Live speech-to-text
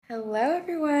Hello,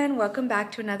 everyone. Welcome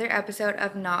back to another episode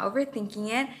of Not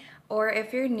Overthinking It. Or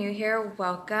if you're new here,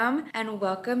 welcome and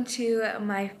welcome to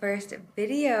my first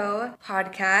video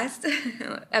podcast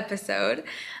episode.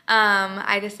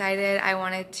 I decided I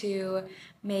wanted to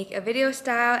make a video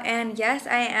style, and yes,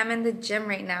 I am in the gym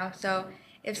right now. So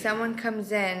if someone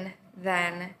comes in,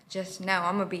 then just know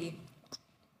I'm gonna be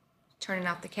turning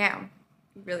off the cam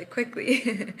really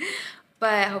quickly.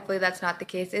 But hopefully that's not the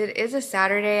case. It is a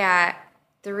Saturday at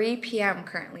 3 p.m.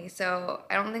 currently, so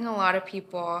I don't think a lot of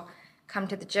people come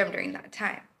to the gym during that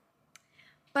time.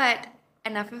 But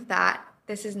enough of that.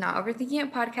 This is Not Overthinking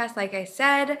It podcast. Like I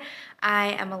said,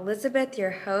 I am Elizabeth,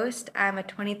 your host. I'm a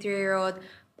 23-year-old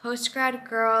post-grad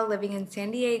girl living in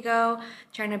San Diego,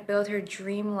 trying to build her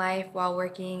dream life while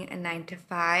working a 9 to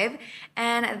 5.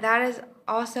 And that is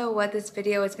also what this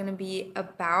video is going to be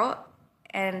about,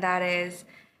 and that is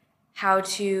how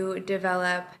to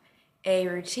develop a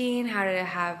routine, how to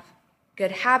have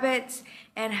good habits,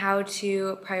 and how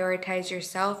to prioritize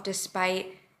yourself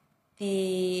despite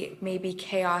the maybe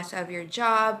chaos of your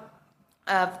job,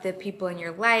 of the people in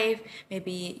your life.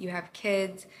 Maybe you have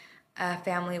kids,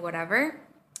 family, whatever.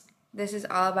 This is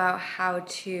all about how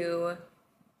to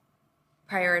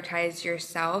prioritize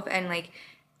yourself, and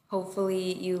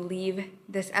hopefully you leave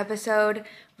this episode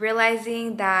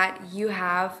realizing that you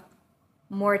have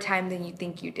more time than you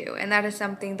think you do. And that is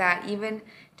something that even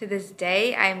to this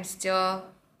day, I'm still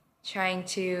trying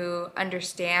to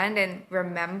understand and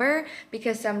remember,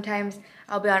 because sometimes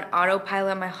I'll be on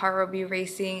autopilot, my heart will be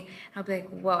racing, and I'll be like,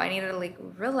 whoa, I need to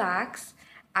relax.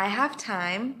 I have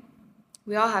time.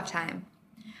 We all have time.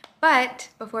 But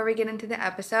before we get into the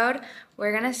episode,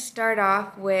 we're going to start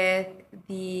off with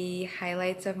the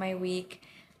highlights of my week,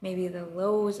 maybe the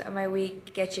lows of my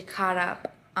week, get you caught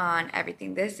up on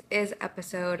everything. This is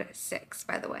episode 6,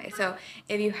 by the way. So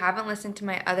if you haven't listened to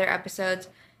my other episodes,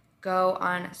 go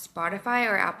on Spotify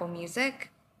or Apple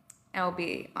Music, and it'll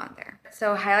be on there.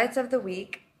 So highlights of the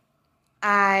week.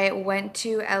 I went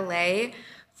to LA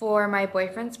for my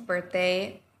boyfriend's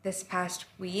birthday this past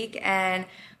week, and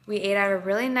we ate at a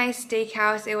really nice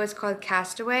steakhouse. It was called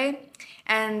Castaway,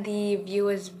 and the view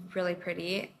was really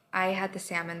pretty. I had the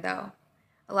salmon though.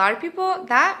 A lot of people,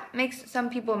 that makes some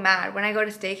people mad when I go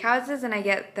to steakhouses and I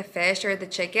get the fish or the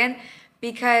chicken,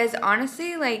 because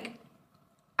honestly,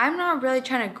 I'm not really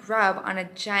trying to grub on a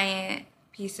giant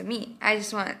piece of meat. I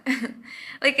just want,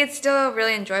 it's still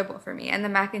really enjoyable for me. And the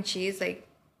mac and cheese,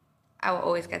 I will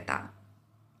always get that.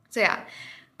 So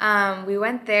yeah, we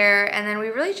went there and then we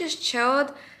really just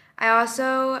chilled. I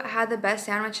also had the best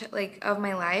sandwich of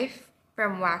my life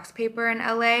from Wax Paper in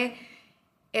LA.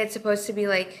 It's supposed to be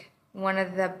one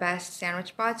of the best sandwich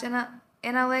spots in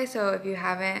LA, so if you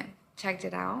haven't checked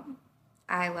it out,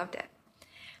 I loved it.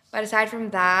 But aside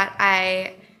from that,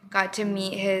 I got to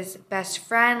meet his best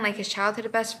friend, his childhood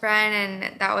best friend,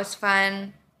 and that was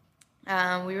fun.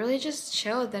 We really just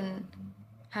chilled and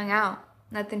hung out.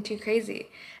 Nothing too crazy.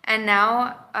 And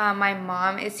now my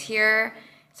mom is here.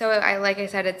 So like I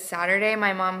said, it's Saturday.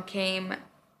 My mom came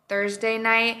Thursday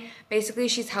night. Basically,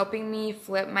 she's helping me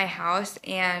flip my house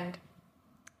and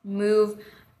move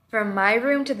from my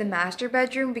room to the master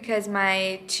bedroom because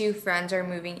my 2 friends are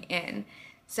moving in.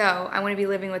 So I'm going to be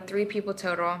living with 3 people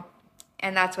total,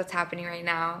 and that's what's happening right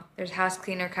now. There's a house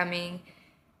cleaner coming,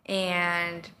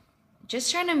 and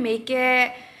just trying to make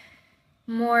it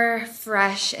more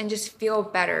fresh and just feel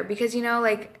better, because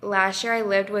last year I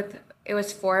lived with, it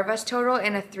was 4 of us total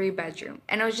in a 3-bedroom,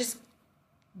 and it was just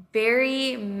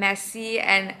very messy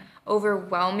and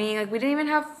overwhelming. We didn't even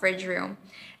have fridge room.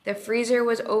 The freezer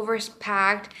was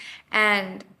overpacked,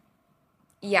 and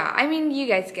yeah, I mean, you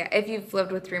guys get, if you've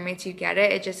lived with roommates, you get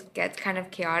it. It just gets kind of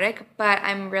chaotic, but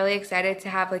I'm really excited to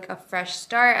have a fresh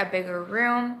start, a bigger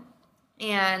room.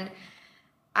 And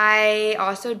I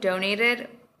also donated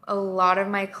a lot of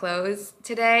my clothes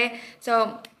today.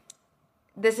 So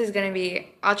this is going to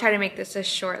be, I'll try to make this a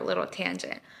short little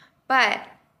tangent, but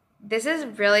this is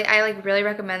really, I really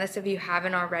recommend this if you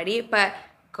haven't already. But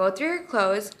go through your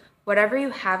clothes, whatever you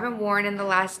haven't worn in the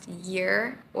last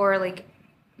year or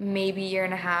maybe year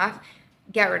and a half,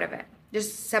 get rid of it.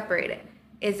 Just separate it.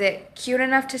 Is it cute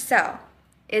enough to sell?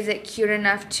 Is it cute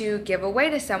enough to give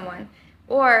away to someone?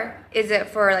 Or is it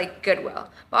for Goodwill?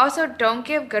 But also don't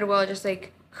give Goodwill just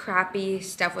crappy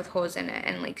stuff with holes in it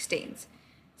and stains.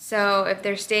 So if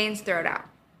there's stains, throw it out.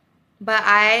 But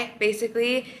I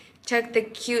basically took the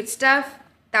cute stuff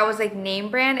that was name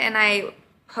brand, and I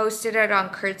posted it on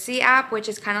Curtsy app, which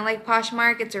is kind of like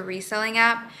Poshmark. It's a reselling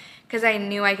app, because I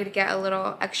knew I could get a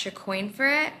little extra coin for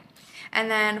it. And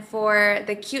then for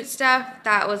the cute stuff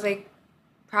that was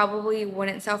probably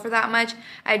wouldn't sell for that much.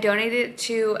 I donated it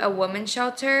to a women's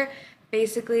shelter.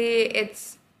 Basically,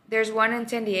 there's one in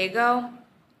San Diego.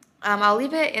 I'll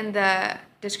leave it in the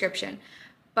description.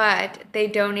 But they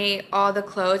donate all the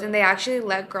clothes and they actually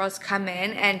let girls come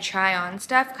in and try on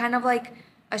stuff, kind of like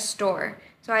a store.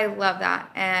 So I love that.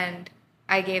 And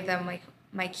I gave them like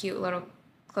my cute little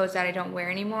clothes that I don't wear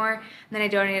anymore. And then I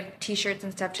donated t-shirts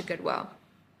and stuff to Goodwill.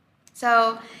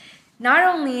 So not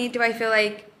only do I feel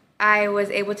like I was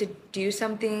able to do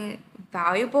something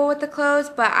valuable with the clothes,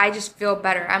 but I just feel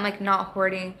better. I'm like not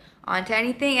hoarding onto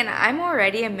anything, and I'm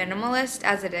already a minimalist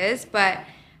as it is, but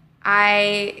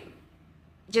I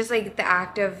just like the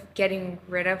act of getting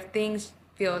rid of things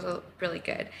feels really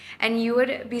good. And you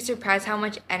would be surprised how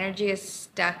much energy is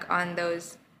stuck on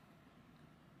those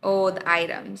old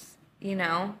items, you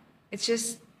know? It's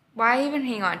just, why even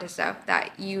hang on to stuff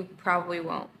that you probably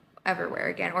won't ever wear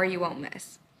again or you won't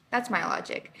miss? That's my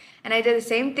logic. And I did the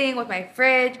same thing with my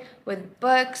fridge, with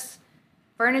books,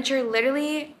 furniture.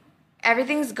 Literally,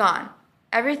 everything's gone.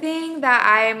 Everything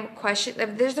that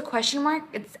if there's a question mark,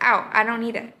 it's out. I don't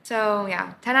need it. So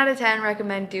yeah, 10 out of 10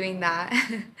 recommend doing that.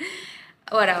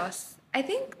 What else? I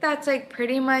think that's like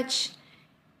pretty much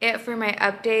it for my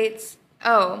updates.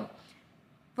 Oh,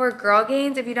 for Girl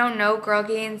Gains, if you don't know, Girl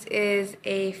Gains is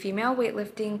a female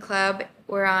weightlifting club.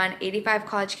 We're on 85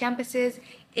 college campuses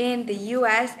in the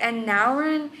US, and now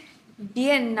we're in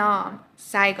Vietnam,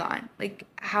 Saigon. Like,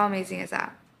 how amazing is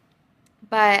that?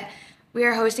 But we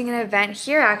are hosting an event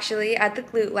here actually at the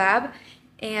Glute Lab,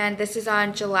 and this is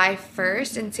on July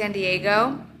 1st in San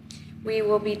Diego. We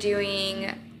will be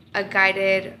doing a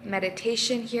guided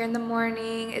meditation here in the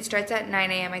morning. It starts at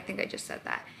 9 a.m. I think I just said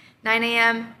that. 9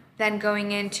 a.m., then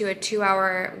going into a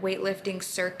 2-hour weightlifting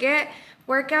circuit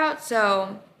workout.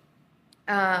 So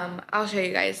I'll show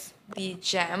you guys the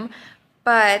gym,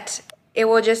 but it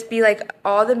will just be like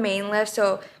all the main lifts.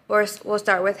 So we'll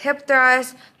start with hip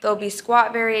thrusts. There'll be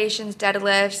squat variations,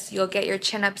 deadlifts. You'll get your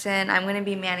chin-ups in. I'm going to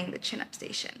be manning the chin-up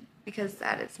station because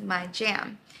that is my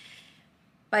jam.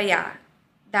 But yeah,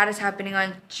 that is happening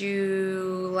on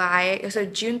June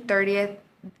 30th.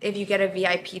 If you get a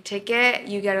VIP ticket,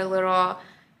 you get a little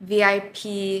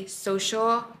VIP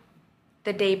social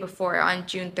the day before on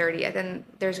June 30th, and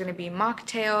there's going to be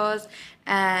mocktails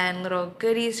and little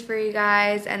goodies for you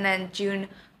guys. And then June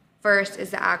 1st is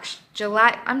the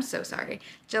July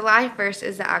 1st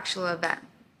is the actual event.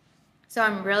 So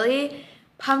I'm really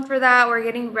pumped for that. We're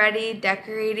getting ready,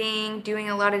 decorating, doing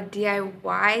a lot of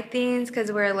DIY things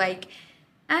because we're like,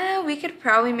 we could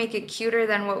probably make it cuter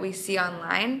than what we see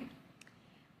online.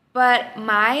 But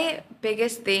my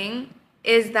biggest thing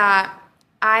is that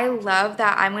I love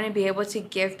that I'm going to be able to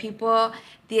give people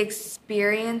the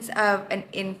experience of an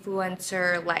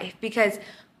influencer life, because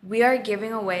we are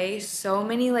giving away so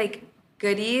many like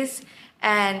goodies,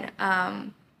 and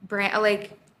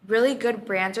really good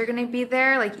brands are going to be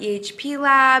there, like EHP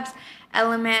Labs,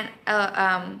 Element,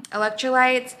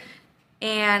 Electrolytes,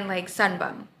 and like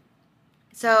Sunbum.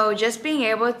 So just being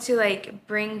able to like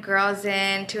bring girls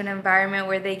into an environment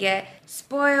where they get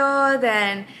spoiled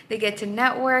and they get to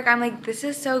network, I'm like, this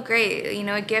is so great. You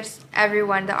know, it gives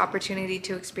everyone the opportunity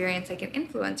to experience like an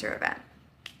influencer event.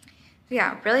 So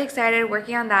yeah, really excited,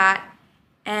 working on that.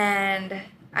 And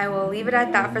I will leave it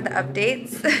at that for the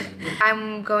updates.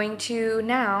 I'm going to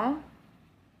now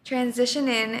transition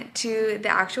in to the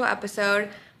actual episode,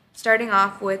 starting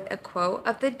off with a quote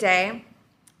of the day.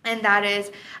 And that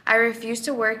is, I refuse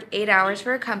to work 8 hours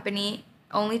for a company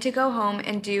only to go home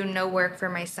and do no work for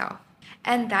myself.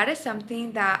 And that is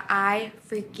something that I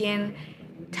freaking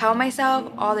tell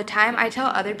myself all the time. I tell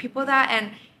other people that,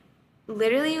 and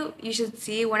literally you should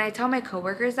see when I tell my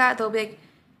coworkers that, they'll be like,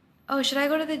 oh, should I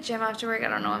go to the gym after work? I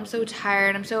don't know. I'm so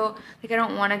tired. I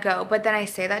don't want to go. But then I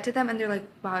say that to them and they're like,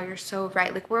 wow, you're so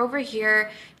right. Like, we're over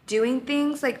here doing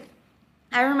things. Like,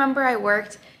 I remember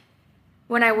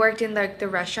when I worked in the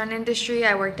restaurant industry,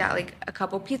 I worked at like a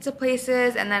couple pizza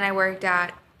places, and then I worked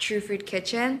at True Food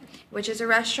Kitchen, which is a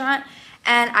restaurant,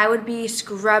 and I would be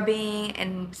scrubbing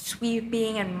and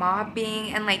sweeping and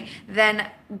mopping and like then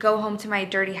go home to my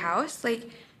dirty house. Like,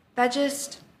 that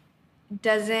just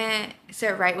doesn't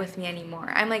sit right with me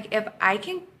anymore. I'm like, if I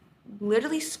can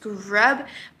literally scrub,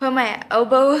 put my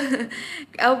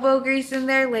elbow grease in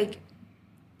there, like,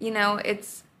 you know,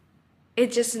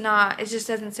 it just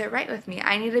doesn't sit right with me.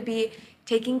 I need to be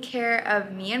taking care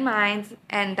of me and mine,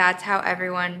 and that's how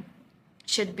everyone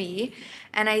should be.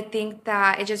 And I think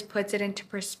that it just puts it into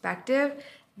perspective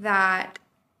that,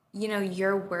 you know,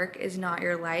 your work is not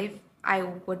your life. I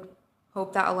would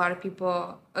hope that a lot of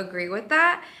people agree with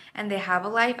that and they have a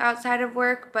life outside of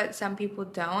work, but some people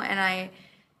don't. And I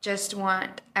just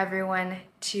want everyone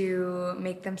to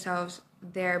make themselves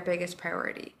their biggest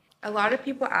priority. A lot of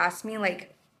people ask me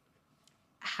like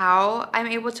how I'm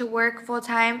able to work full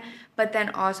time, but then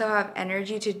also have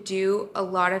energy to do a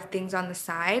lot of things on the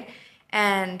side.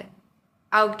 And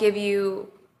I'll give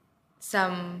you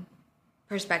some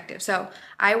perspective. So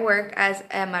I work as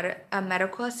a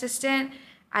medical assistant.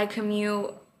 I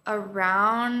commute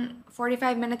around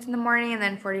 45 minutes in the morning and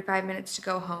then 45 minutes to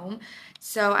go home.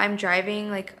 So I'm driving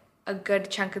like a good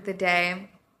chunk of the day.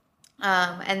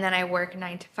 And then I work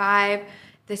 9 to 5.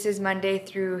 This is Monday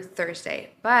through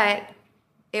Thursday. But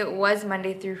it was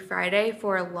Monday through Friday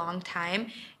for a long time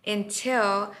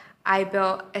until I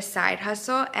built a side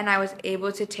hustle and I was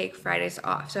able to take Fridays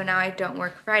off. So now I don't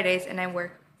work Fridays and I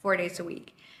work 4 days a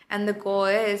week. And the goal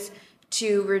is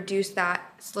to reduce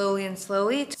that slowly and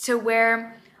slowly to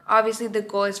where obviously the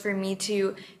goal is for me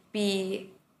to be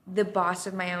the boss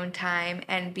of my own time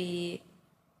and be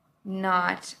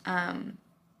not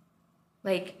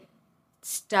like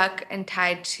stuck and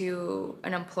tied to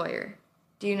an employer.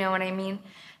 Do you know what I mean?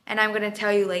 And I'm going to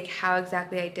tell you like how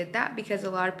exactly I did that, because a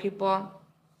lot of people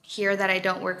hear that I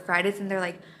don't work Fridays and they're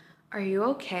like, "Are you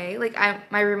okay?" Like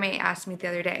my roommate asked me the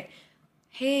other day,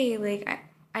 "Hey, like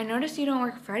I noticed you don't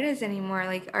work Fridays anymore.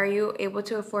 Like, are you able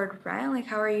to afford rent? Like,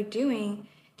 how are you doing?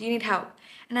 Do you need help?"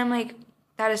 And I'm like,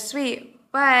 "That is sweet,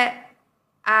 but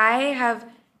I have,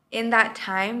 in that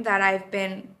time that I've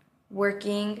been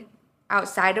working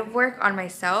outside of work on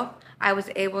myself, I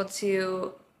was able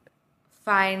to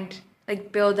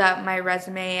build up my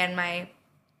resume and my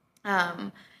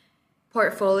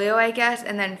portfolio, I guess,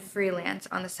 and then freelance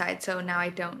on the side. So now I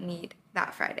don't need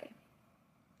that Friday."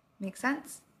 Make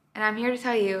sense? And I'm here to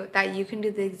tell you that you can do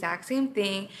the exact same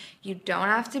thing. You don't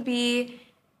have to be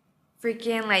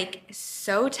freaking like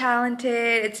so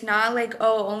talented. It's not like,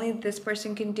 oh, only this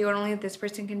person can do it, only this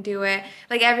person can do it.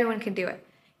 Like everyone can do it.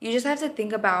 You just have to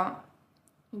think about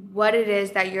what it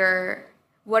is that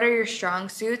what are your strong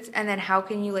suits, and then how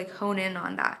can you like hone in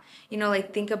on that.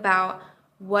 Like think about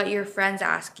what your friends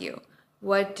ask you.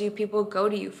 What do people go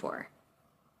to you for?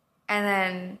 And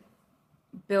then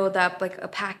build up like a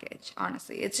package.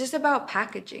 Honestly, it's just about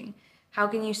packaging. How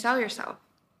can you sell yourself?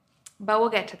 But we'll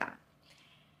get to that.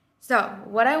 So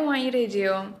what I want you to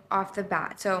do off the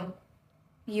bat, so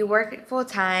you work full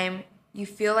time, you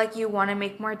feel like you want to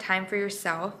make more time for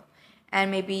yourself, and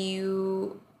maybe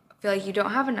you feel like you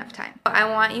don't have enough time. I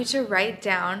want you to write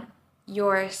down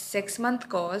your 6-month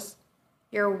goals,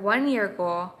 your 1-year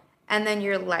goal, and then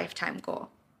your lifetime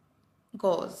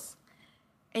goals.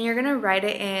 And you're going to write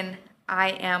it in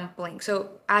I am blank.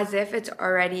 So as if it's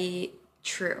already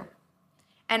true.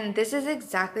 And this is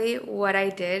exactly what I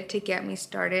did to get me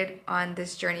started on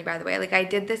this journey, by the way. Like I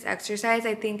did this exercise,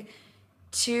 I think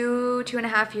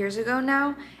 2.5 years ago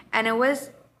now. And it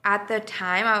was at the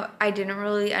time, I didn't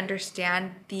really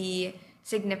understand the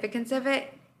significance of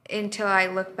it until I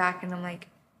look back and I'm like,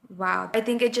 wow. I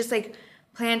think it just like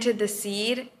planted the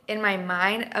seed in my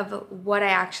mind of what I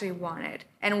actually wanted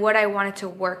and what I wanted to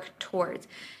work towards.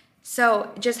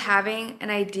 So just having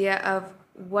an idea of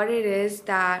what it is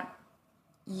that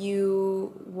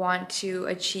you want to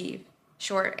achieve,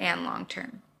 short and long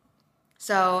term.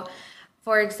 So,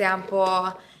 for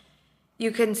example,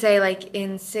 you can say like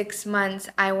in 6 months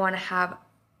I want to have,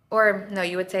 or no,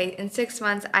 you would say in 6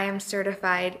 months I am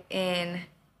certified in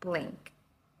blank.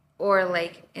 Or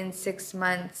like in 6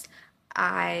 months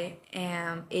I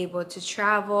am able to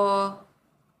travel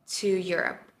to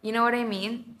Europe. You know what I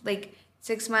mean? Like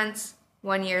 6 months,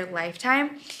 1 year,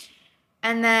 lifetime.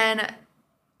 And then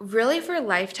really for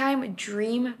lifetime,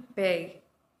 dream big.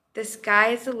 The sky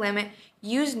is the limit.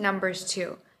 Use numbers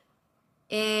too.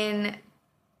 In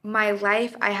my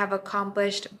life, I have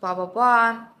accomplished blah, blah,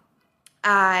 blah.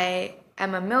 I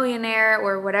am a millionaire,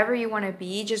 or whatever you want to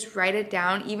be. Just write it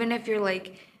down. Even if you're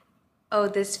like, oh,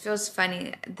 this feels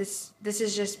funny. This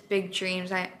is just big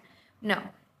dreams. No.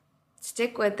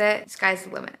 Stick with it. Sky's the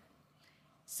limit.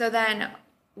 So then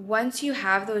once you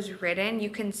have those written, you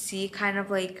can see kind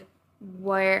of like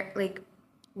where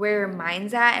your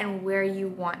mind's at and where you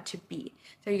want to be.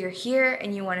 So you're here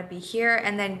and you want to be here,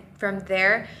 and then from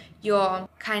there you'll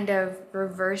kind of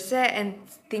reverse it and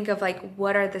think of like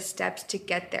what are the steps to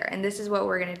get there. And this is what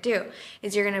we're going to do,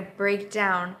 is you're going to break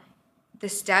down the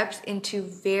steps into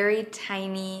very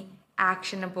tiny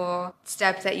actionable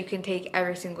steps that you can take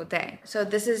every single day. So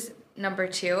this is number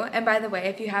 2. And by the way,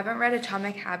 if you haven't read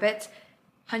Atomic Habits,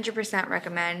 100%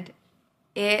 recommend.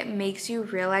 It makes you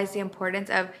realize the importance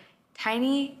of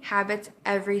tiny habits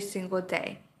every single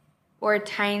day, or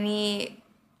tiny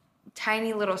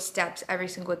little steps every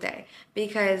single day.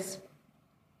 Because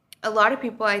a lot of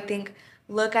people, I think,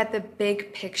 look at the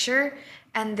big picture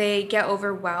and they get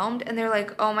overwhelmed and they're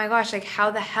like, oh my gosh, like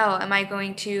how the hell am I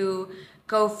going to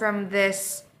go from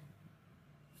this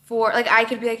like I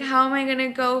could be like, how am I gonna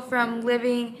go from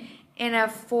living in a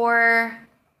 4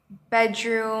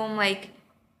 bedroom like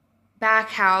back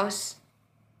house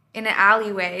in an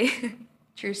alleyway,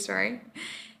 true story,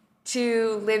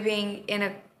 to living in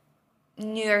a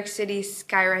New York City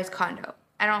skyrise condo.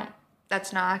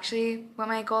 That's not actually what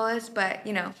my goal is, but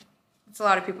it's a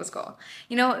lot of people's goal.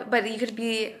 But you could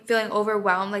be feeling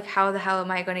overwhelmed, like how the hell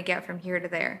am I going to get from here to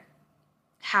there?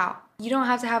 How? You don't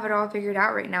have to have it all figured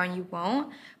out right now, and you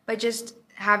won't, but just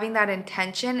having that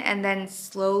intention, and then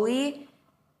slowly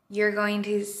you're going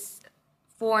to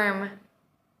form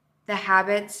the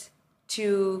habits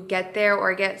to get there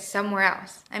or get somewhere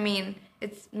else. I mean,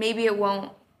 maybe it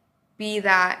won't be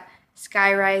that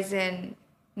skyrise in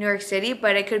New York City,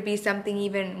 but it could be something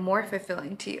even more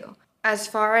fulfilling to you. As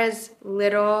far as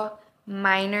little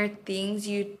minor things,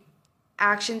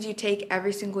 actions you take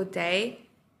every single day,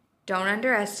 don't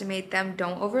underestimate them,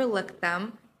 don't overlook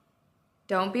them.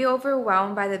 Don't be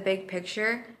overwhelmed by the big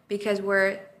picture, because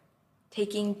we're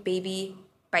taking baby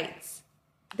bites.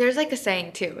 There's like a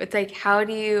saying too. It's like, how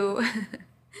do you,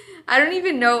 I don't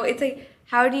even know. It's like,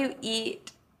 how do you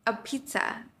eat a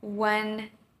pizza one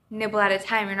nibble at a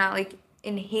time? You're not like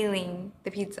inhaling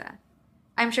the pizza.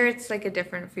 I'm sure it's like a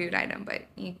different food item, but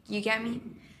you get me?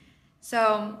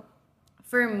 So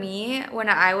for me,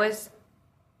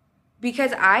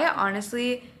 because I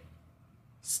honestly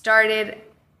started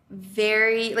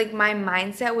my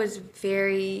mindset was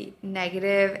very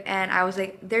negative, and I was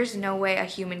like, there's no way a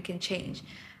human can change.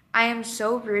 I am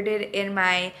so rooted in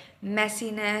my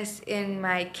messiness, in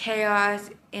my chaos,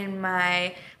 in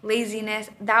my laziness.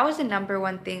 That was the number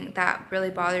one thing that really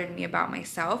bothered me about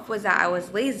myself, was that I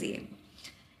was lazy.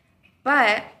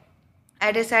 But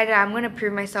I decided I'm going to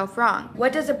prove myself wrong.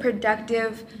 What does a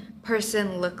productive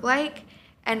person look like?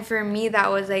 And for me, that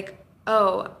was like,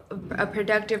 oh, a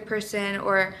productive person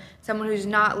or someone who's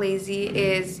not lazy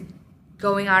is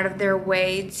going out of their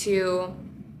way to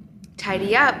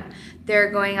tidy up. They're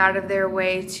going out of their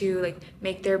way to like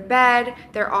make their bed.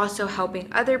 They're also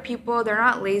helping other people. They're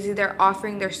not lazy. They're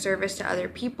offering their service to other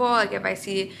people. Like if I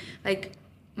see like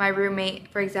my roommate,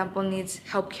 for example, needs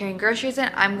help carrying groceries in,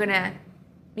 I'm gonna,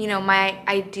 my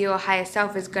ideal highest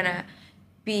self is gonna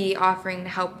be offering to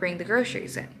help bring the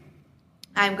groceries in.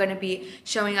 I'm going to be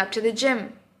showing up to the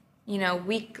gym,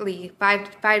 weekly,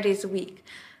 five days a week.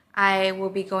 I will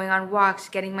be going on walks,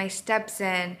 getting my steps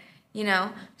in,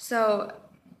 So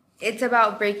it's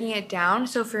about breaking it down.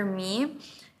 So for me,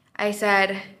 I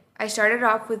started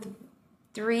off with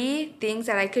 3 things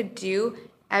that I could do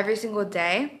every single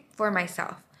day for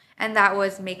myself. And that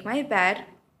was make my bed,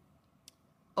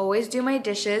 always do my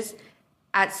dishes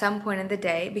at some point in the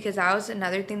day, because that was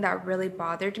another thing that really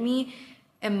bothered me.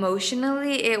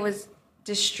 Emotionally, it was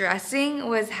distressing,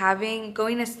 was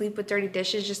going to sleep with dirty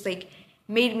dishes just like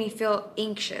made me feel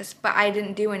anxious, but I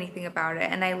didn't do anything about it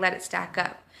and I let it stack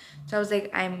up. So I was like,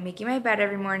 I'm making my bed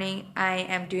every morning, I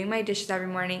am doing my dishes every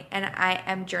morning, and I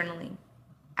am journaling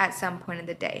at some point in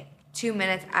the day. 2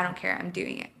 minutes, I don't care, I'm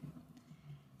doing it.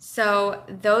 So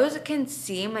those can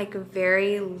seem like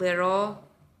very little,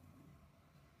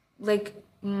 like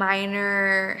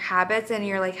minor habits, and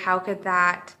you're like, how could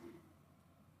that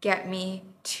get me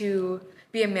to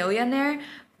be a millionaire?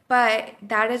 But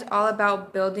that is all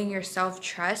about building your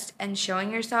self-trust and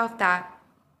showing yourself that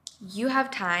you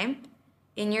have time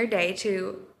in your day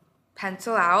to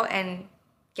pencil out and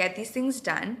get these things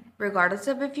done, regardless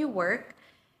of if you work.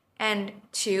 And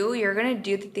 2, you're going to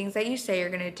do the things that you say you're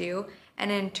going to do. And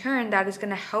in turn, that is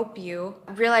going to help you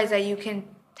realize that you can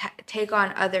take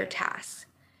on other tasks.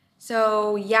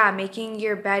 So yeah, making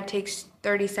your bed takes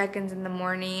 30 seconds in the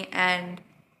morning, and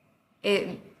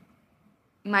it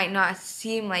might not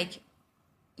seem like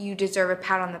you deserve a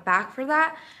pat on the back for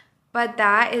that, but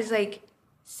that is like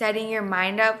setting your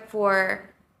mind up for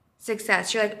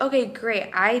success. You're like, okay, great,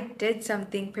 I did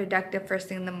something productive first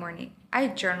thing in the morning. I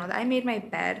journaled, I made my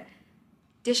bed,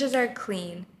 dishes are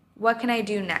clean. What can I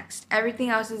do next? Everything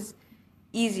else is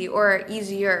easy or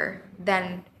easier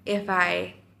than if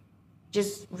I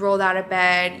just rolled out of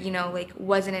bed, like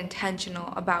wasn't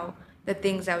intentional about the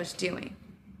things I was doing.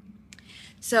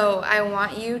 So I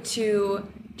want you to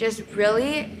just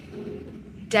really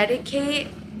dedicate,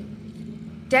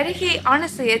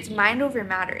 honestly, it's mind over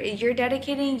matter. You're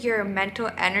dedicating your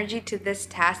mental energy to this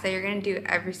task that you're going to do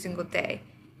every single day.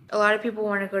 A lot of people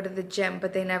want to go to the gym,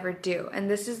 but they never do. And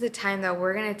this is the time that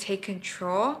we're going to take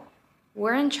control.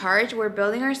 We're in charge. We're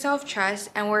building our self-trust,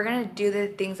 and we're going to do the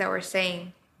things that we're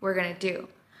saying we're going to do.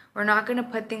 We're not going to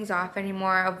put things off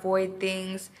anymore, avoid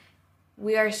things.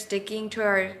 We are sticking to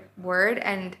our word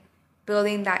and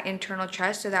building that internal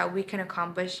trust so that we can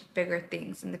accomplish bigger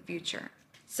things in the future.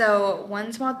 So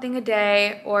one small thing a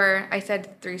day, or I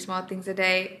said 3 small things a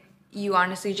day, you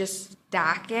honestly just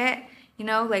stack it,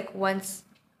 like once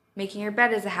making your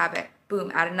bed is a habit,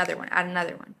 boom, add another one,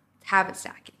 habit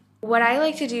stacking. What I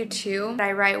like to do too,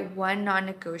 I write one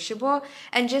non-negotiable,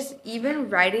 and just even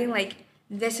writing like,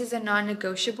 this is a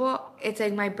non-negotiable, it's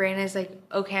like my brain is like,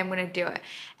 okay, I'm gonna do it.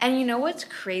 And you know what's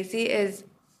crazy is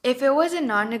if it was a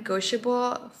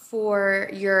non-negotiable for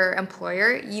your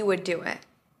employer, you would do it.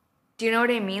 Do you know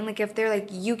what I mean? Like if they're like,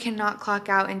 you cannot clock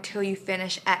out until you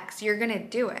finish X, you're gonna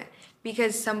do it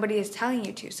because somebody is telling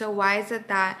you to. So why is it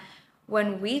that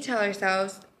when we tell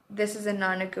ourselves this is a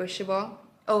non-negotiable,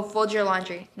 oh, fold your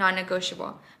laundry,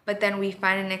 non-negotiable, but then we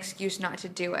find an excuse not to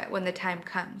do it when the time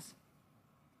comes?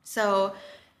 So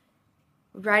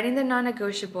writing the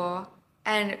non-negotiable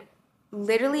and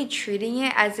literally treating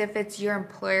it as if it's your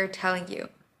employer telling you,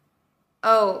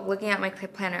 oh, looking at my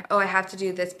planner, oh, I have to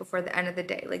do this before the end of the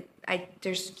day. Like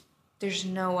there's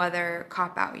no other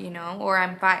cop out, or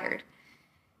I'm fired.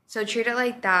 So treat it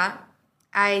like that.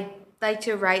 I like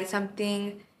to write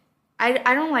something.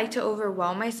 I don't like to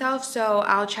overwhelm myself, so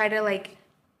I'll try to like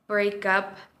break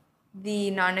up the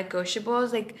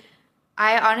non-negotiables. Like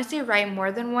I honestly write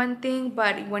more than one thing,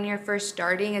 but when you're first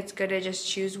starting, it's good to just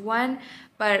choose one.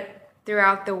 But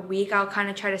throughout the week, I'll kind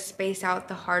of try to space out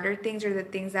the harder things or the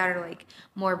things that are like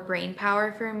more brain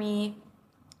power for me,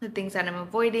 the things that I'm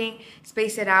avoiding,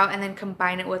 space it out, and then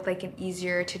combine it with like an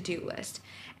easier to-do list.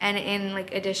 And in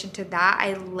like addition to that,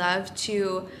 I love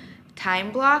to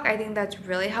time block. I think that's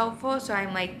really helpful. So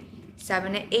I'm like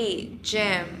 7 to 8,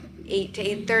 gym, 8 to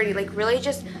 8:30, like really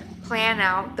just plan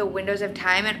out the windows of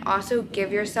time and also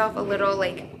give yourself a little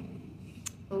like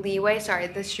leeway. Sorry,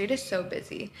 the street is so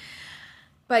busy.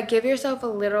 But give yourself a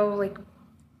little like,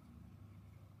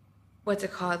 what's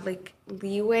it called? Like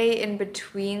leeway in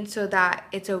between so that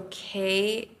it's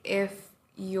okay if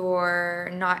you're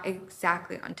not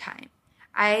exactly on time.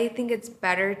 I think it's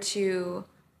better to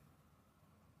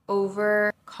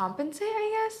overcompensate,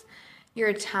 I guess,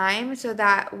 your time so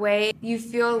that way you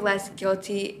feel less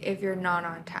guilty if you're not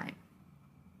on time.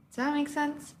 Does that make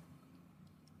sense?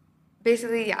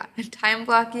 Basically, yeah, time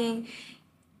blocking,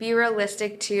 be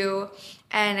realistic too,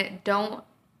 and don't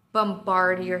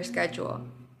bombard your schedule.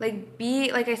 Like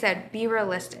I said, be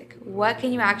realistic. What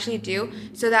can you actually do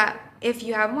so that if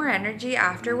you have more energy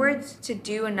afterwards to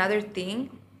do another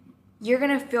thing, you're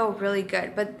gonna feel really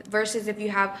good. But versus if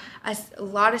you have a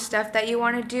lot of stuff that you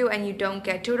want to do and you don't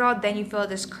get to it all, then you feel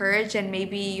discouraged and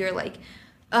maybe you're like,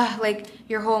 like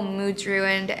your whole mood's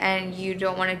ruined and you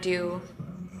don't want to do,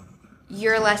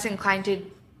 you're less inclined to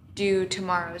do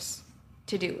tomorrow's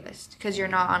to-do list because you're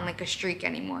not on like a streak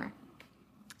anymore.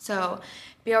 So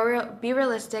be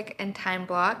realistic and time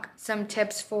block. Some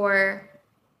tips for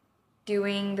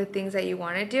doing the things that you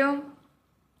want to do.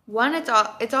 One,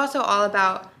 it's also all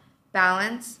about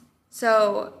balance.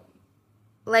 So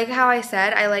like how I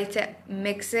said, I like to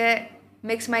mix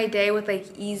my day with like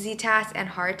easy tasks and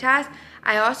hard tasks.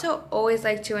 I also always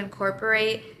like to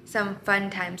incorporate some fun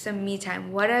time, some me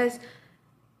time. What is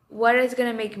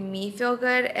going to make me feel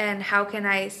good and how can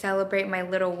I celebrate my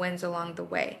little wins along the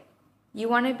way? You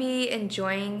want to be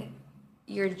enjoying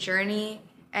your journey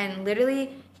and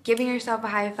literally giving yourself a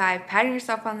high five, patting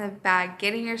yourself on the back,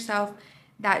 getting yourself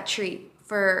that treat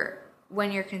for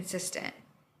when you're consistent,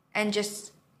 and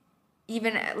just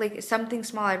even like something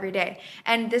small every day.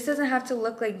 And this doesn't have to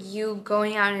look like you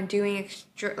going out and doing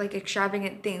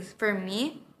extravagant things. For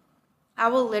me, I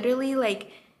will literally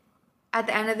like at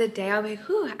the end of the day, I'll be like,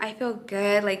 whew, I feel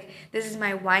good. Like this is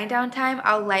my wind down time.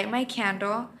 I'll light my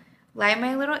candle, light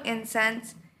my little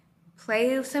incense,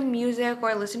 play some music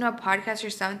or listen to a podcast or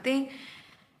something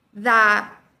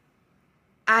that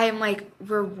I'm like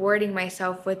rewarding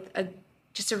myself with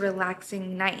just a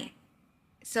relaxing night.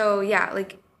 So yeah,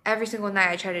 like every single night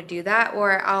I try to do that,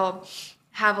 or I'll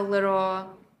have a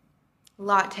little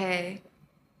latte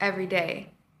every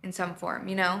day in some form,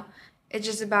 It's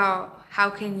just about how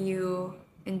can you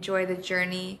enjoy the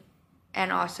journey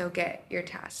and also get your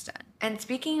tasks done. And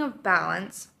speaking of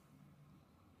balance,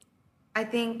 I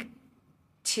think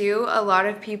too, a lot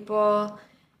of people,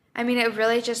 it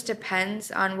really just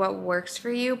depends on what works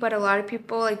for you, but a lot of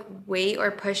people like wait or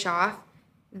push off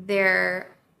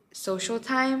their social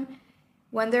time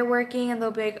when they're working and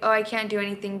they'll be like, oh, I can't do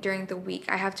anything during the week.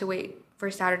 I have to wait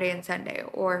for Saturday and Sunday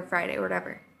or Friday or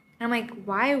whatever. And I'm like,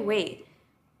 why wait?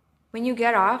 when you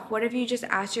get off, what if you just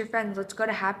ask your friends, let's go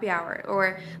to happy hour,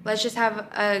 or let's just have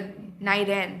a night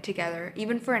in together,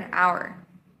 even for an hour,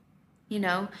 you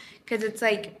know? Because it's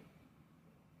like,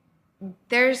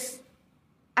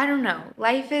 I don't know,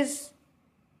 life is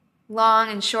long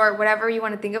and short, whatever you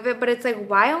want to think of it, but it's like,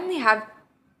 why only have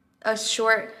a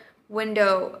short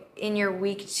window in your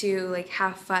week to like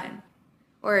have fun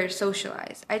or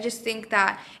socialize? I just think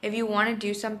that if you want to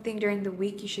do something during the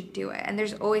week, you should do it, and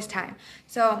there's always time.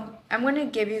 So I'm going to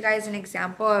give you guys an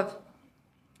example of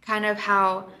kind of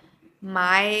how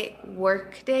my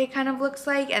work day kind of looks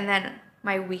like, and then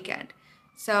my weekend.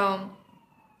 So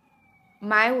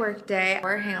my work day,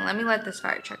 or hang on, let me let this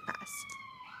fire truck pass.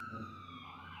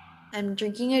 I'm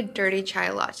drinking a dirty chai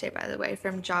latte, by the way,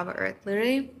 from Java Earth.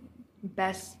 Literally,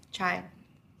 best chai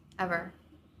ever.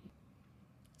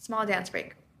 Small dance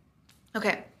break.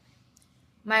 Okay,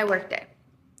 my work day.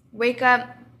 Wake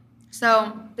up.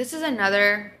 So this is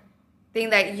another thing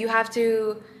that you have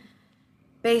to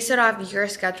base it off your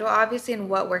schedule, obviously, and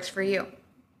what works for you.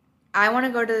 I want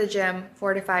to go to the gym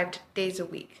 4 to 5 days a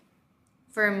week.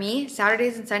 For me,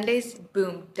 Saturdays and Sundays,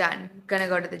 boom, done. Gonna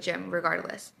go to the gym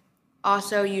regardless.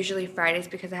 Also, usually Fridays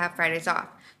because I have Fridays off.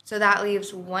 So that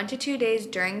leaves 1 to 2 days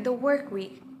during the work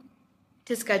week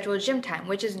to schedule gym time,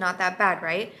 which is not that bad,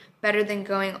 right? Better than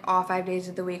going all 5 days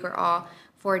of the week or all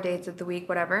 4 days of the week,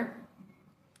 whatever,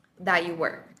 that you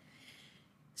work.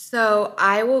 So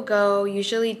I will go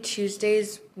usually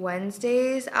Tuesdays,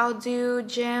 Wednesdays, I'll do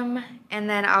gym, and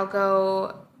then I'll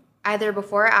go either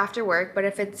before or after work. But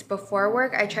if it's before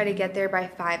work, I try to get there by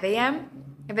 5 a.m.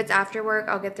 If it's after work,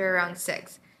 I'll get there around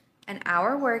 6. An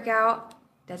hour workout,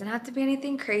 doesn't have to be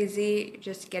anything crazy,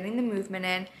 just getting the movement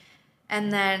in.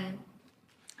 And then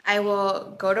I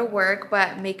will go to work,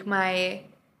 but make my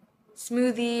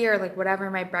smoothie or like whatever,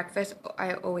 my breakfast.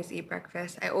 I always eat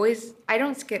breakfast. I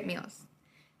don't skip meals.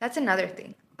 That's another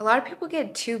thing. A lot of people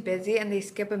get too busy and they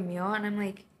skip a meal, and I'm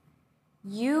like,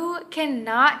 you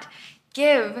cannot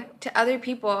give to other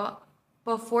people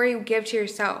before you give to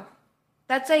yourself.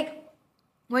 That's like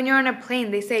when you're on a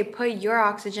plane, they say put your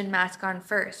oxygen mask on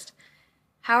first.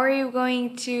 How are you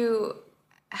going to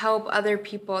help other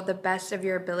people the best of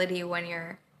your ability when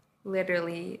you're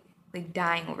literally like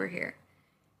dying over here?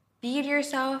 Feed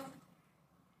yourself.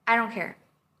 I don't care.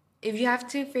 If you have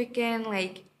to freaking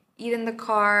like eat in the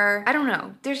car, I don't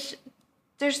know. There's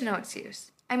no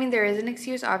excuse. I mean, there is an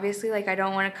excuse, obviously. Like, I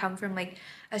don't want to come from like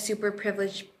a super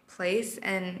privileged place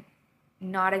and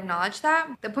not acknowledge that.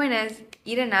 The point is,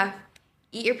 eat enough,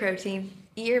 eat your protein,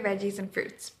 eat your veggies and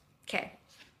fruits. Okay,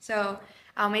 so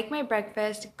I'll make my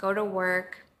breakfast, go to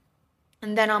work,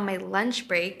 and then on my lunch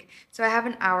break, so I have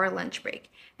an hour lunch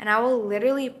break, and I will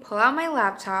literally pull out my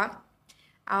laptop.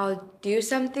 I'll do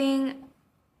something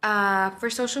for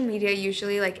social media,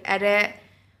 usually like edit,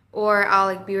 or I'll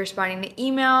like be responding to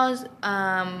emails,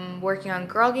 working on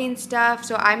Girl Gain stuff.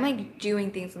 So I'm like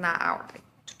doing things in that hour, like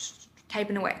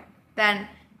typing away. Then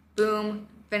boom,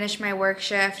 finish my work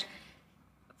shift.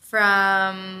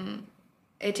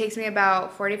 It takes me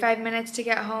about 45 minutes to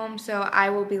get home, so I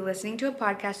will be listening to a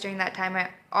podcast during that time. I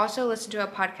also listen to a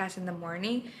podcast in the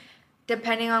morning,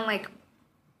 depending on like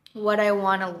what I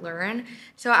want to learn.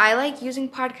 So I like using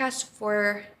podcasts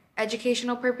for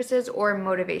educational purposes or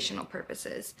motivational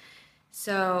purposes.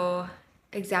 So,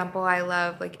 example, I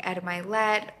love like Ed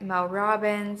Milet, Mel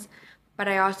Robbins, but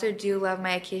I also do love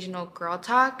my occasional girl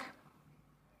talk.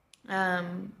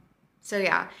 So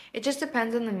yeah, it just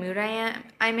depends on the mood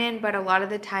I'm in, but a lot of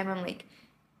the time I'm like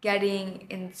getting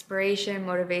inspiration,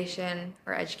 motivation,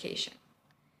 or education.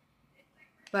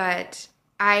 But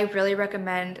I really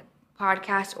recommend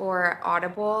podcasts or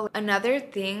Audible. Another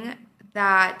thing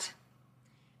that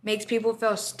makes people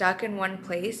feel stuck in one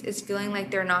place is feeling like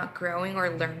they're not growing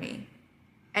or learning.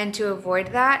 And to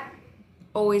avoid that,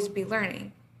 always be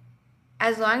learning.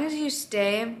 As long as you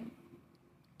stay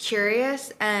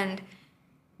curious and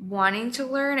wanting to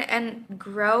learn and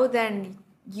grow, then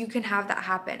you can have that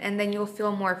happen, and then you'll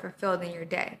feel more fulfilled in your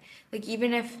day. Like,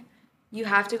 even if you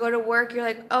have to go to work, you're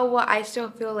like, oh, well, I still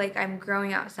feel like I'm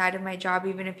growing outside of my job,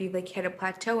 even if you like hit a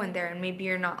plateau in there and maybe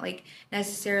you're not like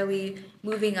necessarily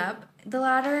moving up the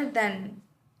ladder. Then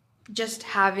just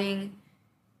having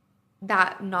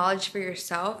that knowledge for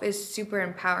yourself is super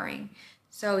empowering.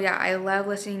 So yeah, I love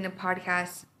listening to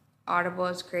podcasts. Audible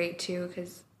is great too,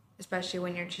 because especially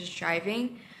when you're just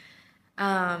driving.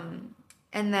 And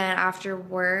then after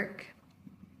work,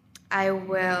 I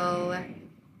will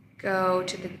go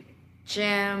to the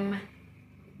gym,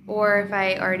 or if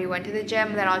I already went to the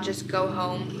gym, then I'll just go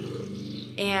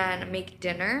home and make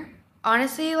dinner.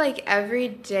 Honestly, like every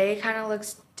day kind of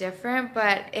looks different,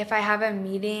 but if I have a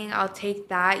meeting, I'll take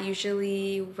that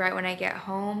usually right when I get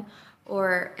home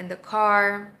or in the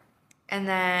car. And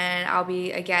then I'll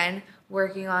be again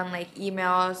working on like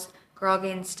emails, Girl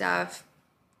Gain stuff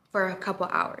for a couple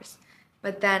hours.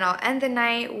 But then I'll end the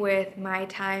night with my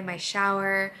time, my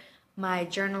shower, my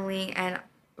journaling, and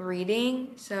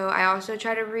reading. So I also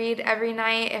try to read every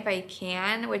night if I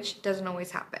can, which doesn't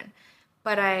always happen.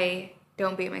 But I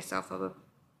don't beat myself up.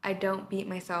 I don't beat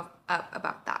myself up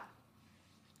about that.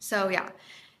 So yeah,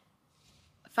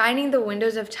 finding the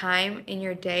windows of time in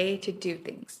your day to do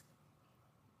things.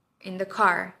 In the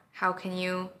car, what can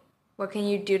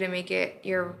you do to make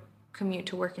your commute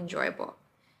to work enjoyable?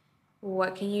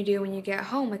 What can you do when you get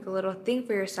home, like a little thing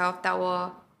for yourself that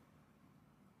will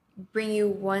bring you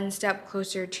one step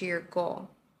closer to your goal?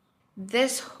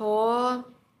 This whole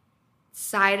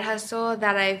side hustle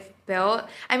that I've built,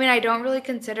 I mean, I don't really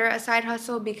consider it a side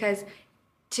hustle because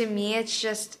to me, it's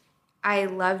just, I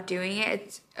love doing it.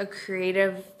 It's a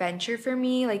creative venture for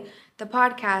me, like the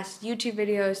podcast, YouTube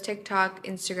videos, TikTok,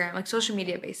 Instagram, like social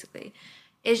media basically.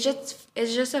 It's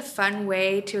just a fun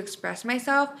way to express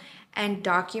myself and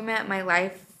document my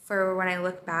life for when I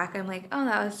look back. I'm like, oh,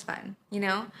 that was fun, you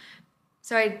know?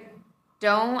 So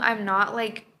I'm not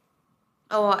like,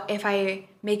 oh, if I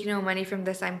make no money from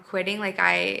this, I'm quitting. Like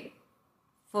I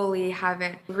fully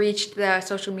haven't reached the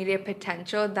social media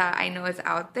potential that I know is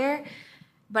out there,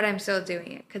 but I'm still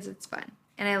doing it because it's fun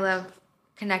and I love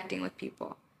connecting with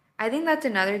people. I think that's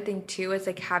another thing too, is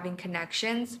like having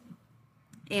connections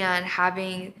and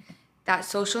having that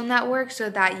social network so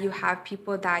that you have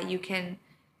people that you can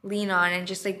lean on and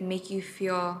just like make you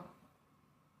feel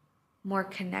more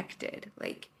connected.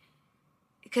 Like,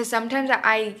 because sometimes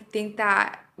I think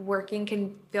that working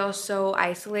can feel so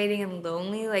isolating and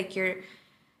lonely. Like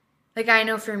I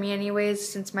know for me anyways,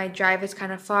 since my drive is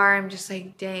kind of far, I'm just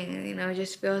like, dang, it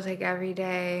just feels like every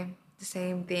day the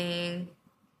same thing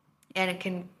and it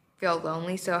can feel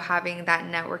lonely. So having that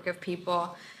network of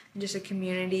people and just a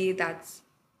community that's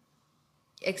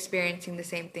experiencing the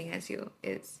same thing as you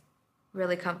is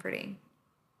really comforting.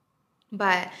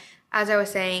 But as I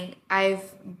was saying,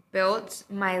 I've built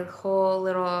my whole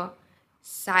little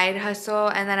side hustle,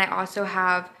 and then I also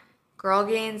have Girl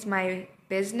Gains, my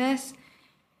business,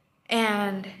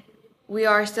 and we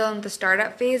are still in the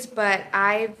startup phase, but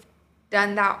I've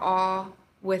done that all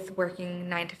with working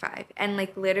 9 to 5. And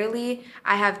like literally,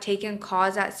 I have taken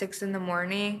calls at 6 in the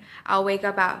morning.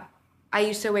 I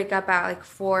used to wake up at like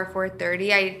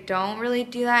 4:30. I don't really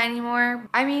do that anymore.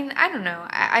 I mean, I don't know.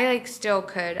 I like still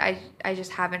could. I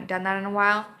just haven't done that in a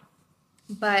while.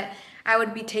 But I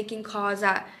would be taking calls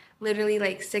at literally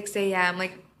like 6 a.m.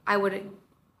 Like I would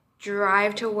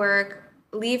drive to work,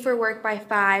 leave for work by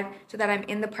 5 so that I'm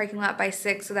in the parking lot by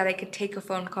 6 so that I could take a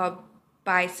phone call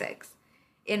by 6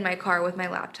 in my car with my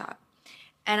laptop.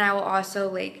 And I will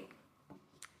also like,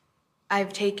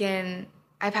 I've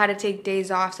had to take days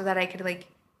off so that I could like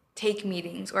take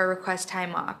meetings or request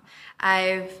time off.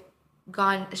 I've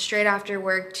gone straight after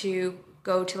work to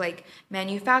go to like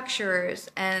manufacturers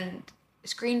and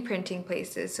screen printing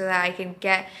places so that I can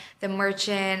get the merch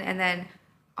in and then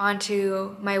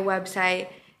onto my website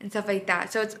and stuff like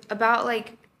that. So it's about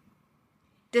like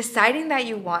deciding that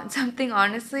you want something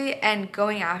honestly and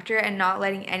going after it and not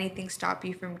letting anything stop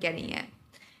you from getting it.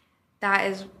 That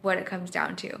is what it comes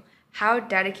down to. How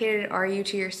dedicated are you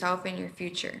to yourself and your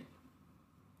future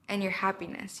and your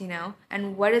happiness,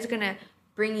 and what is going to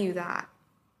bring you that?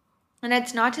 And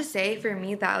it's not to say for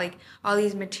me that like all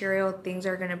these material things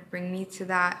are going to bring me to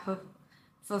that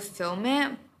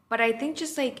fulfillment, but I think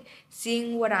just like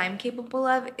seeing what I'm capable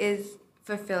of is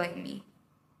fulfilling me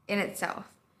in itself.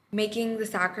 Making the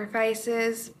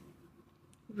sacrifices,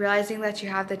 realizing that you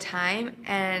have the time,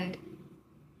 and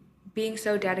being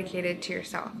so dedicated to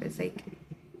yourself is like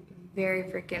very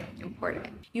freaking important.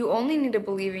 You only need to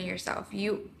believe in yourself.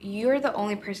 You're the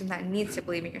only person that needs to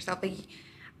believe in yourself. Like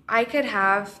I could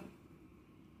have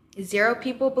 0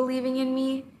 people believing in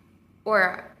me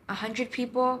or 100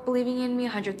 people believing in me,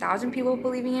 100,000 people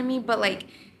believing in me, but like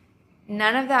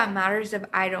none of that matters if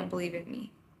I don't believe in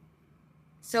me.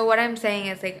 So what I'm saying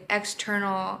is like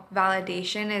external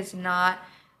validation is not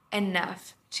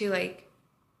enough to like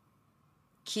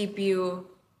keep you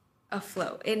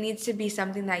afloat. It needs to be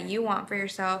something that you want for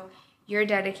yourself, you're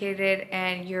dedicated,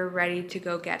 and you're ready to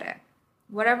go get it.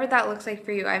 Whatever that looks like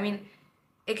for you. I mean,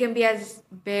 it can be as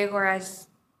big or as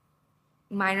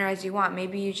minor as you want.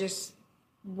 Maybe you just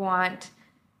want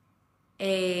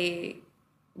a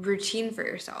routine for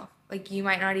yourself. Like you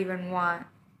might not even want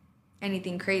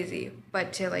anything crazy,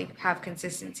 but to like have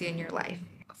consistency in your life.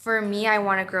 For me, I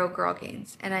want to grow Girl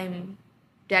Gains, and I'm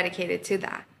dedicated to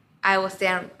that. I will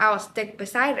stick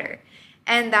beside her.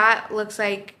 And that looks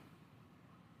like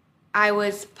I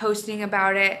was posting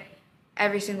about it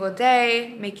every single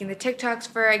day, making the TikToks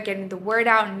for it, getting the word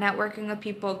out, networking with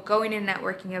people, going to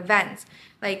networking events.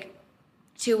 Like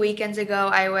 2 weekends ago,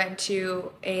 I went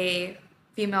to a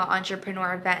female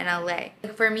entrepreneur event in LA.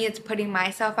 For me, it's putting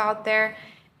myself out there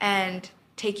and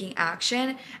taking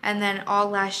action. And then all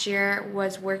last year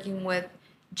was working with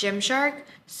Gymshark.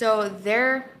 So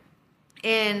they're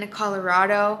in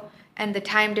Colorado, and the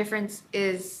time difference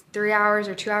is 3 hours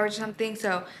or 2 hours or something.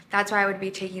 So that's why I would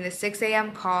be taking the 6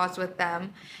 a.m. calls with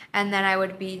them. And then I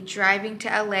would be driving to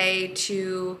LA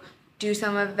to do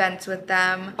some events with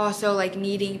them. Also, like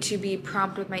needing to be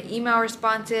prompt with my email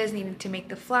responses, needing to make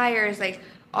the flyers, like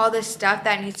all this stuff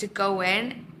that needs to go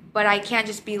in. But I can't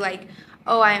just be like,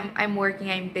 oh, I'm working,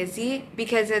 I'm busy,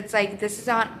 because it's like this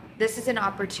is an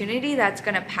opportunity that's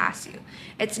gonna pass you.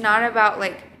 It's not about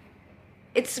like,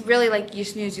 it's really like you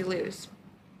snooze, you lose.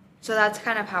 So that's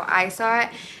kind of how I saw it.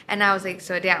 And I was like,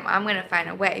 so damn, I'm going to find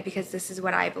a way because this is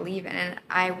what I believe in and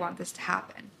I want this to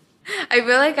happen. I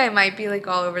feel like I might be like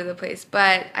all over the place,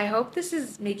 but I hope this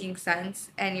is making sense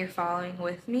and you're following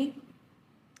with me.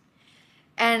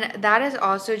 And that is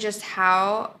also just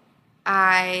how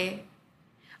by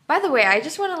the way, I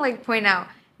just want to like point out,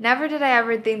 never did I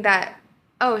ever think that,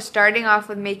 oh, starting off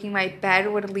with making my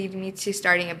bed would lead me to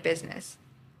starting a business.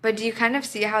 But do you kind of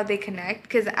see how they connect?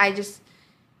 Because I just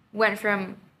went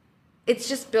from, it's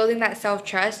just building that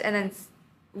self-trust, and then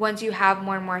once you have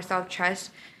more and more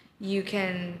self-trust, you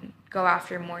can go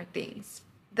after more things.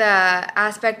 The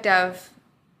aspect of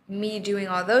me doing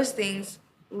all those things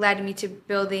led me to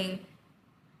building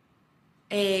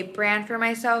a brand for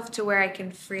myself to where I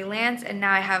can freelance, and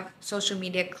now I have social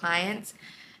media clients.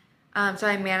 So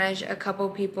I manage a couple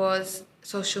people's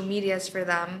social medias for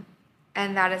them,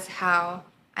 and that is how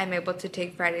I'm able to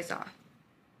take Fridays off.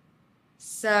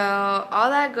 So all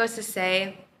that goes to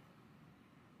say,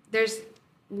 there's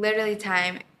literally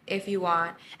time if you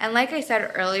want. And like I said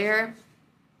earlier,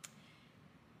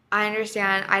 I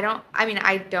understand. I don't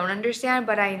understand,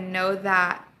 but I know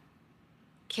that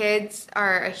kids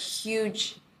are a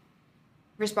huge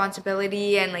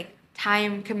responsibility and like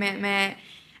time commitment.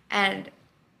 And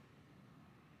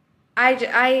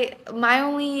my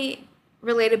only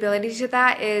relatability to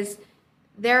that is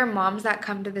there are moms that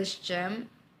come to this gym,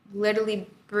 literally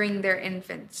bring their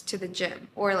infants to the gym,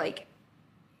 or like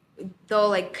they'll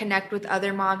like connect with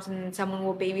other moms and then someone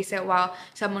will babysit while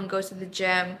someone goes to the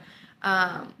gym.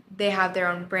 They have their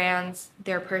own brands,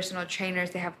 they're personal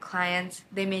trainers, they have clients,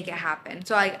 they make it happen.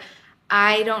 So like,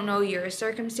 I don't know your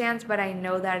circumstance, but I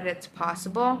know that it's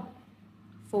possible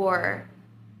for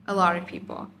a lot of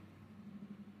people.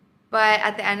 But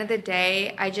at the end of the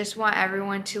day, I just want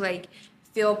everyone to like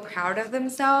feel proud of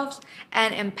themselves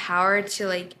and empowered to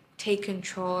like take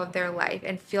control of their life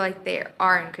and feel like they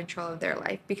are in control of their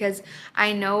life, because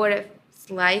I know what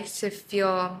it's like to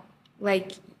feel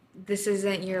like this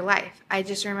isn't your life. I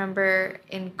just remember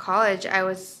in college I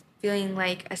was feeling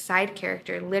like a side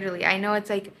character, literally. I know it's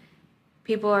like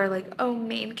people are like, oh,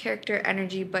 main character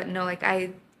energy, but no, like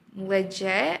I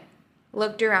legit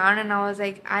looked around and I was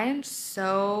like, I am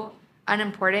so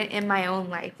unimportant in my own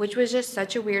life, which was just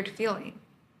such a weird feeling.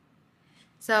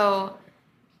 So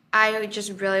I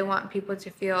just really want people to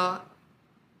feel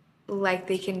like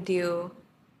they can do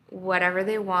whatever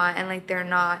they want and like they're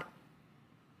not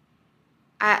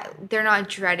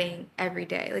dreading every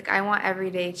day. Like I want every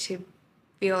day to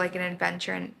feel like an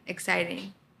adventure and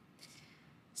exciting.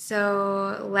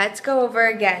 So let's go over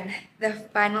again the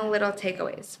final little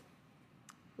takeaways.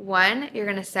 1, you're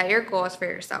going to set your goals for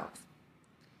yourself.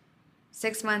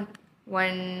 6 month,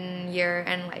 1 year,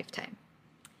 and lifetime.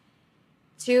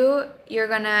 2, you're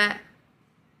going to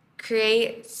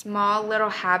create small little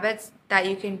habits that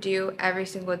you can do every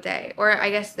single day. Or I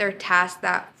guess they're tasks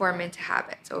that form into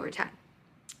habits over time.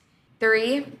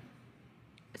 3,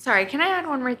 can I add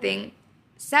one more thing?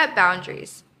 Set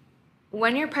boundaries.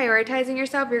 When you're prioritizing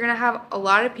yourself, you're going to have a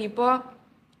lot of people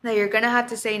that you're going to have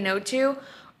to say no to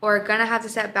or going to have to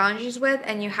set boundaries with,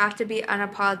 and you have to be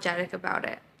unapologetic about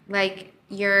it. Like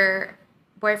your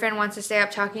boyfriend wants to stay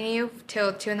up talking to you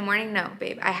till 2 in the morning. No,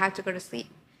 babe, I have to go to sleep.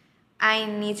 I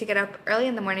need to get up early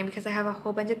in the morning because I have a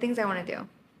whole bunch of things I want to do.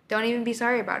 Don't even be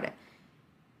sorry about it.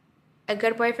 A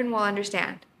good boyfriend will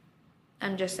understand.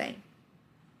 I'm just saying.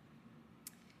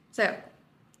 So,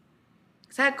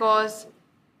 set goals,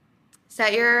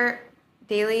 set your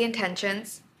daily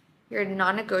intentions, your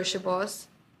non-negotiables,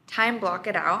 time block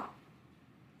it out,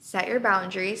 set your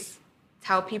boundaries,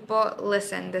 tell people,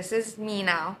 listen, this is me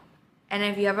now, and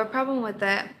if you have a problem with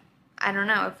it, I don't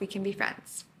know if we can be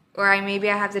friends. or maybe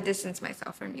I have to distance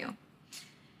myself from you.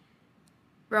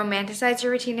 Romanticize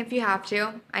your routine if you have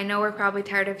to. I know we're probably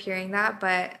tired of hearing that,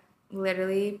 but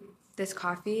literally, the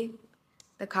coffee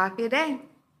a day,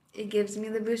 it gives me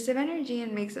the boost of energy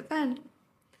and makes it fun.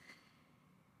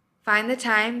 Find the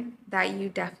time that you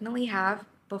definitely have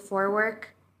before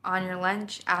work, on your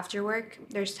lunch, after work.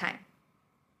 There's time.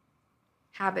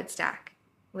 Habit stack.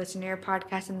 Listen to your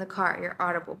podcast in the car, your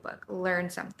Audible book. Learn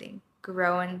something.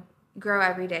 Grow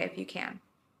every day if you can.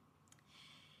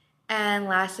 And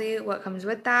lastly, what comes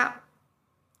with that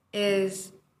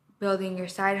is building your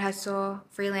side hustle,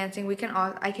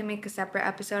 freelancing. I can make a separate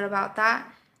episode about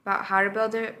that, about how to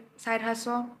build a side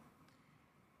hustle.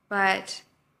 But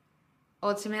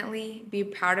ultimately, be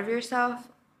proud of yourself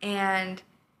and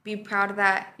be proud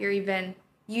that you even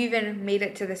made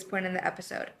it to this point in the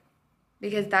episode,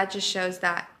 because that just shows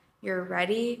that you're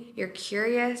ready, you're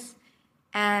curious,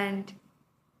 and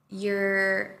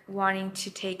you're wanting to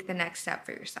take the next step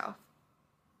for yourself.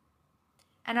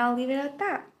 And I'll leave it at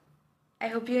that. I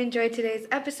hope you enjoyed today's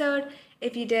episode.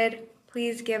 If you did,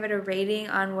 please give it a rating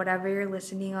on whatever you're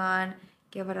listening on.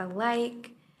 Give it a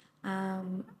like.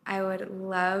 I would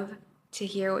love to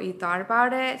hear what you thought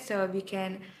about it. So if you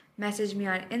can message me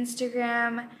on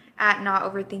Instagram at Not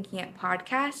Overthinking It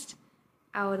Podcast,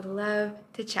 I would love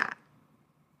to chat.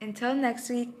 Until next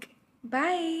week,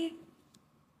 bye.